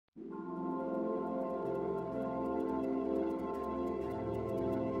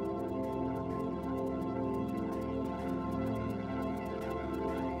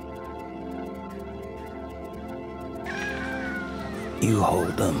You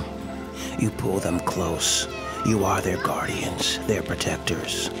hold them. You pull them close. You are their guardians, their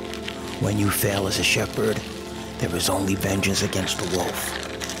protectors. When you fail as a shepherd, there is only vengeance against the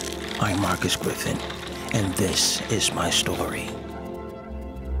wolf. I'm Marcus Griffin, and this is my story.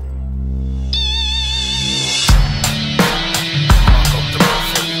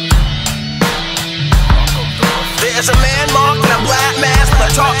 There's a man marked in a black mask with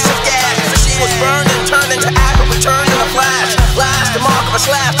a toxic gas. She was burned and turned into ash, but returned in a flash. Last, the mark of a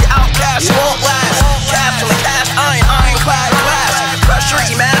slash, the outcast, she won't last. Cast from the cast iron, ironclad glass. Pressure,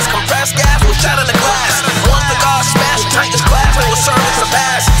 mass, compressed gas will shatter the glass. Once the guard smashed, Titan's glass, it will serve as a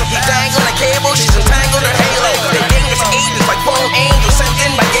pass. He dangled a cable, she's entangled her halo. The dangerous agents like fallen angels sent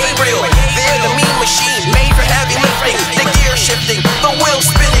in by Gabriel. They're the mean machine, made for heavy lifting. The gear shifting, the wheel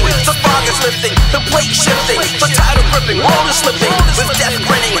spinning, the fog is lifting, the plate shifting, the title gripping, world is slipping, with death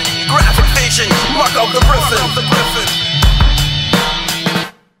grinning, graphic vision, mark out the Griffin.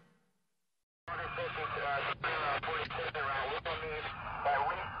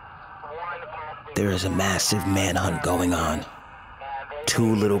 There is a massive manhunt going on.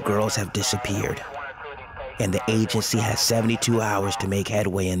 2 little girls have disappeared, and the agency has 72 hours to make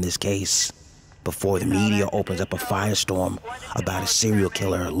headway in this case before the media opens up a firestorm about a serial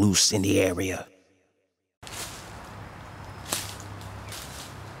killer loose in the area.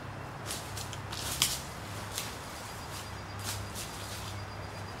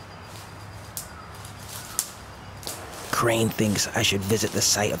 Krane thinks I should visit the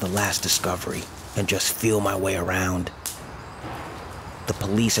site of the last discovery and just feel my way around. The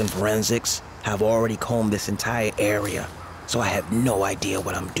police and forensics have already combed this entire area, so I have no idea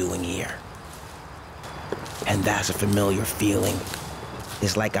what I'm doing here. And that's a familiar feeling.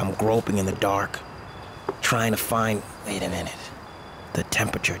 It's like I'm groping in the dark, trying to find... Wait a minute. The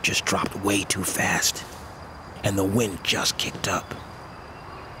temperature just dropped way too fast, and the wind just kicked up.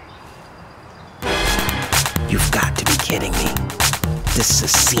 You've got to be kidding me. This is a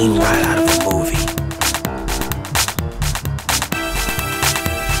scene right out of a movie.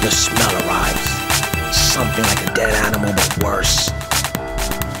 The smell arrives. Something like a dead animal, but worse.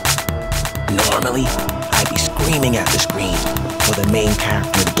 Normally, I'd be screaming at the screen for the main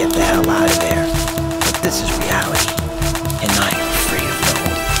character to get the hell out of there. But this is reality, and I am afraid of no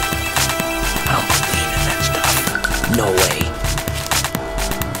one. I don't believe in that stuff. No way.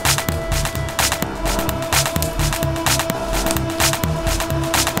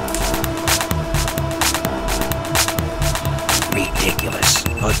 Ridiculous.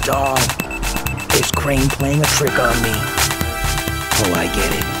 A dog? Is Krane playing a trick on me? Oh, I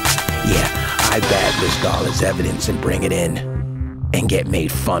get it. Yeah, I bag this doll as evidence and bring it in, and get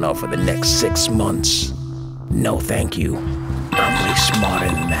made fun of for the next 6 months. No, thank you. I'm way smarter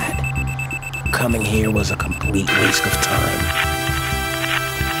than that. Coming here was a complete waste of time.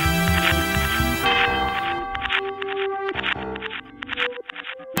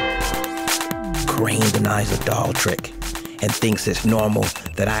 Krane denies a doll trick and thinks it's normal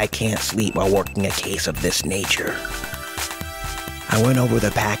that I can't sleep while working a case of this nature. I went over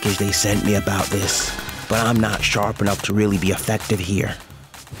the package they sent me about this, but I'm not sharp enough to really be effective here.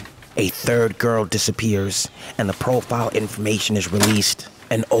 A 3rd girl disappears, and the profile information is released.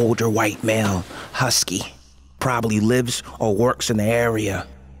 An older white male, husky, probably lives or works in the area.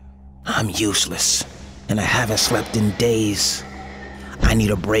 I'm useless, and I haven't slept in days. I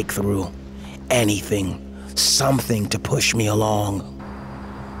need a breakthrough. Anything. Something to push me along.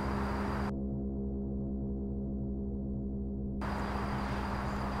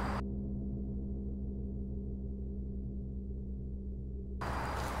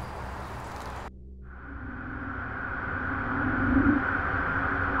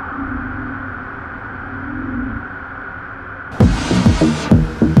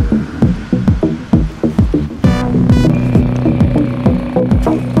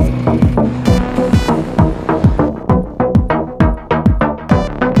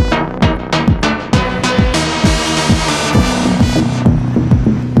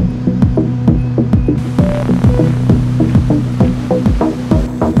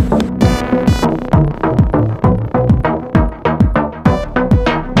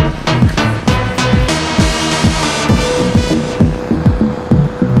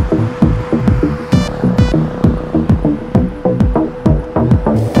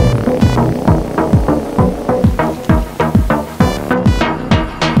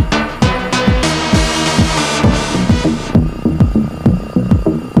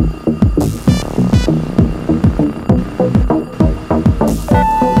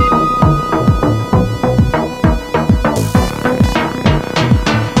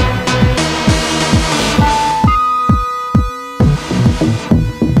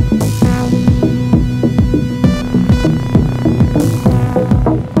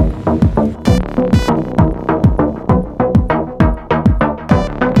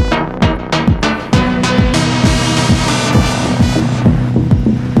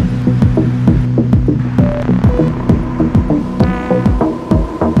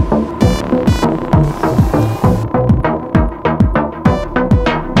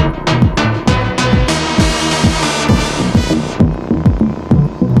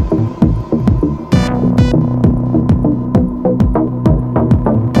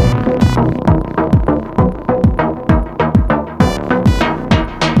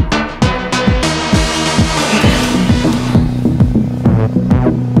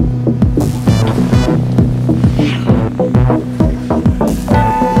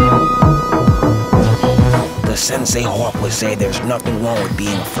 Sensei Hawk would say there's nothing wrong with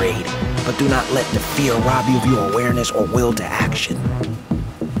being afraid, but do not let the fear rob you of your awareness or will to action.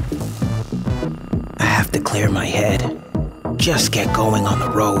 I have to clear my head. Just get going on the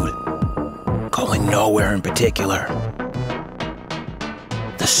road. Going nowhere in particular.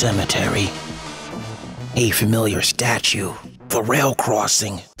 The cemetery. A familiar statue. The rail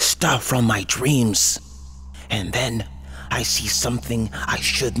crossing. Stuff from my dreams. And then I see something I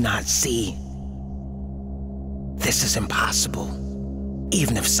should not see. This is impossible.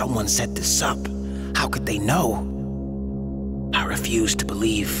 Even if someone set this up, how could they know? I refuse to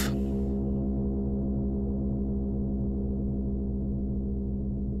believe.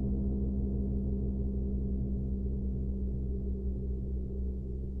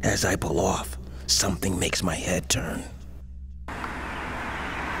 As I pull off, something makes my head turn.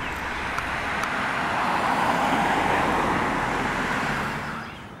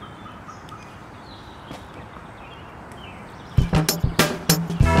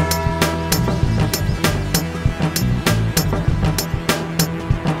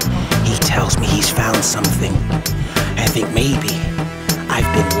 Something. I think maybe I've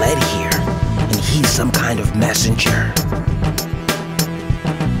been led here, and he's some kind of messenger.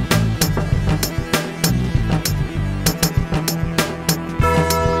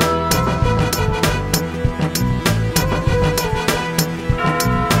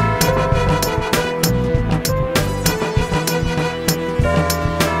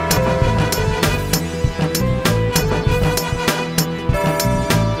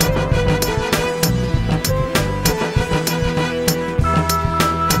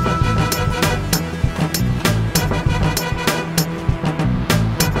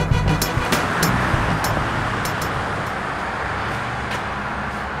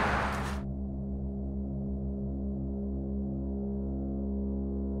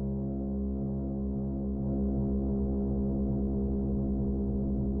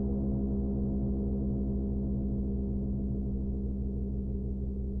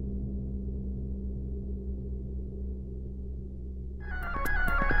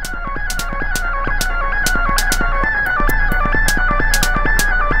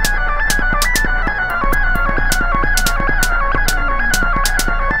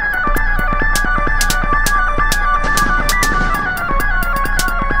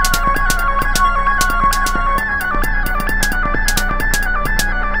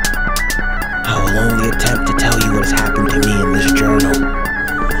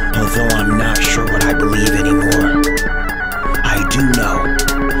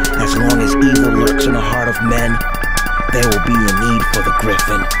 Men, there will be a need for the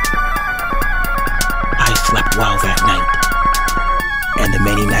Griffin. I slept well that night, and the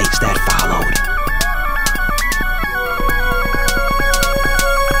many nights that followed.